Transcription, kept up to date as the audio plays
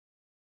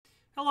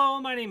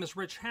Hello, my name is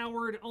Rich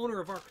Howard,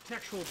 owner of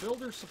Architectural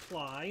Builder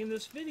Supply, and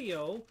this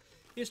video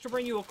is to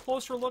bring you a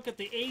closer look at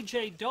the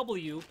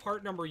AJW,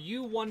 part number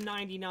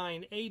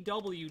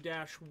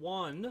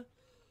U199AW-1,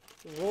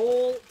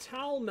 roll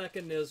towel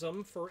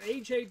mechanism for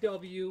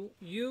AJW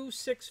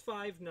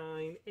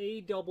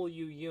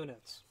U659AW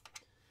units.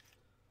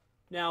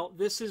 Now,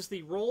 this is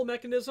the roll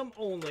mechanism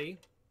only,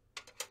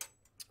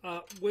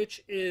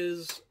 which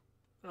is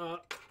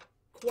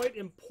quite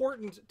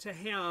important to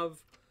have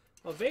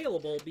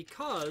available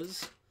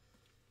because,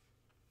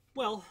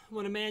 well,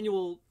 when a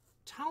manual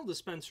towel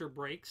dispenser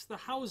breaks, the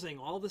housing,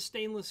 all the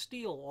stainless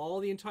steel, all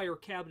the entire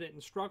cabinet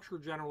and structure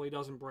generally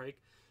doesn't break,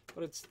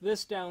 but it's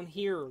this down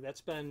here that's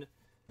been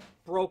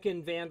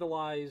broken,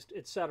 vandalized,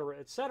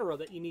 etc.,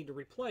 that you need to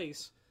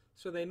replace.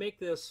 So they make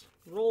this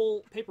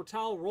paper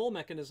towel roll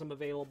mechanism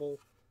available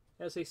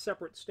as a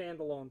separate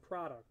standalone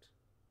product.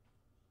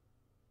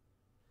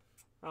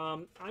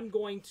 I'm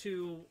going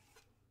to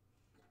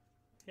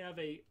have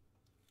a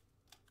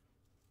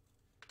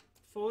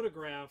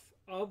photograph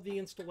of the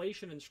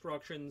installation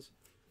instructions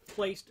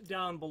placed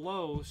down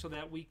below so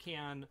that we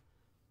can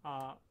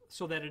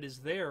so that it is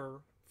there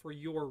for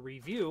your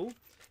review.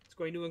 It's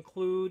going to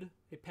include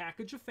a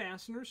package of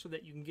fasteners so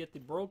that you can get the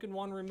broken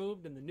one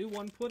removed and the new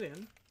one put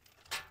in.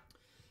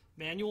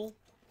 Manual.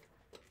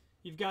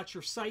 You've got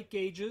your sight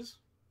gauges.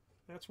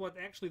 That's what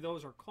actually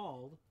those are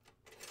called.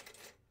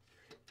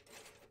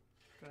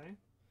 Okay.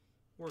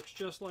 Works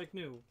just like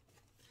new.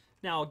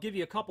 Now, I'll give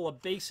you a couple of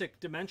basic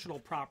dimensional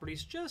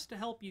properties just to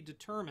help you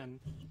determine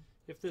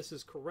if this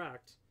is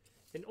correct.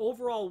 An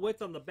overall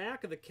width on the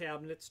back of the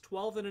cabinet is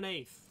 12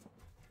 1/8.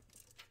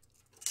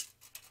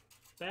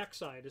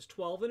 Backside is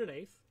 12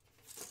 1/8.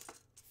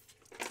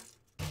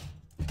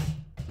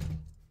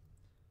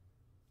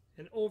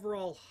 An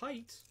overall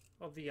height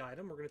of the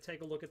item, we're going to take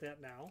a look at that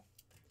now,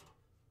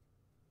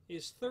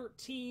 is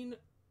 13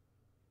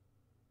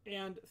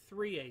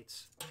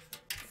 3/8.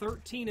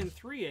 13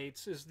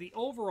 3/8 is the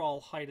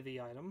overall height of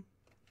the item.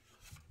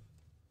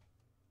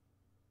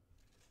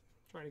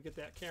 Trying to get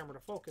that camera to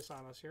focus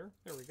on us here.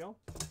 There we go.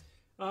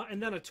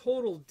 And then a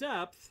total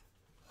depth,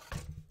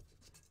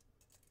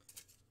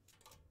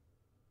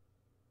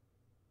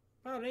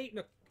 about 8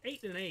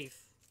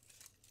 1/8,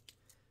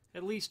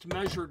 at least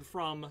measured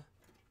from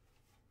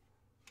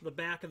the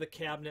back of the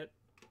cabinet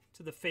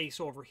to the face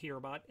over here,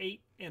 about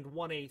 8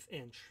 1/8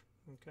 inch.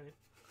 Okay.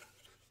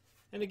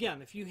 And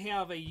again, if you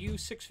have a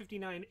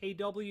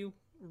U659AW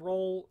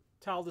roll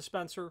towel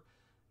dispenser,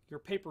 your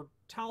paper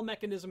towel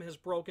mechanism has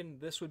broken,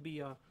 this would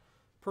be a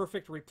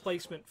perfect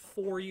replacement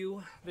for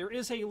you. There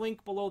is a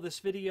link below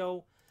this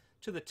video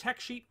to the tech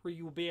sheet where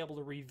you will be able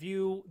to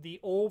review the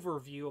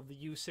overview of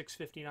the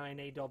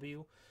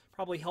U659AW,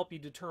 probably help you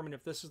determine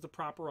if this is the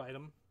proper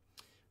item.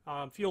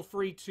 Feel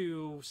free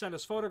to send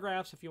us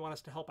photographs if you want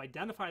us to help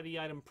identify the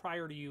item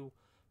prior to you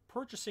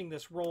purchasing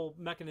this roll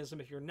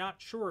mechanism if you're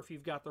not sure if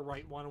you've got the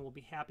right one, and we'll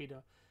be happy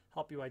to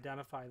help you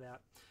identify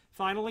that.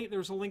 Finally,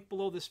 there's a link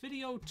below this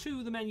video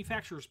to the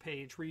manufacturer's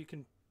page where you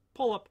can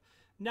pull up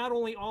not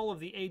only all of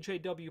the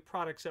AJW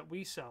products that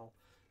we sell,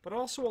 but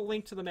also a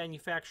link to the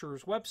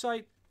manufacturer's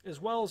website, as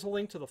well as a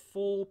link to the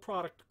full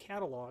product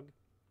catalog.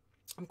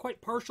 I'm quite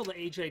partial to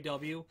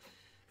AJW,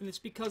 and it's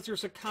because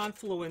there's a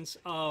confluence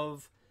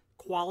of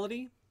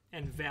quality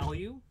and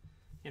value,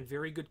 and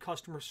very good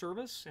customer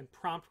service, and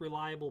prompt,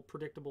 reliable,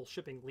 predictable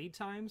shipping lead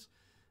times.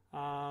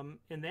 And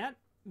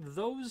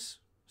those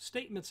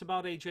statements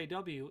about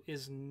AJW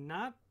is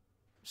not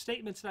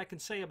statements that I can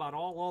say about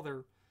all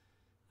other,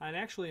 and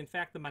actually, in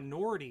fact, the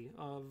minority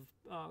of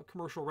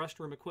commercial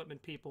restroom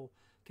equipment people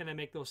can I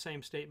make those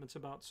same statements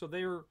about. So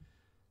they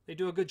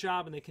do a good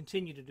job, and they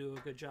continue to do a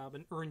good job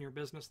and earn your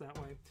business that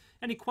way.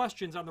 Any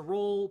questions on the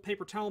roll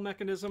paper towel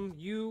mechanism,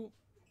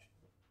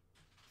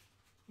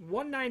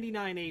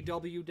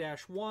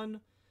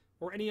 U199AW-1,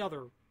 or any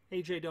other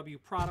AJW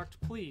product,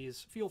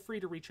 please feel free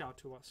to reach out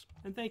to us.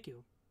 And thank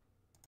you.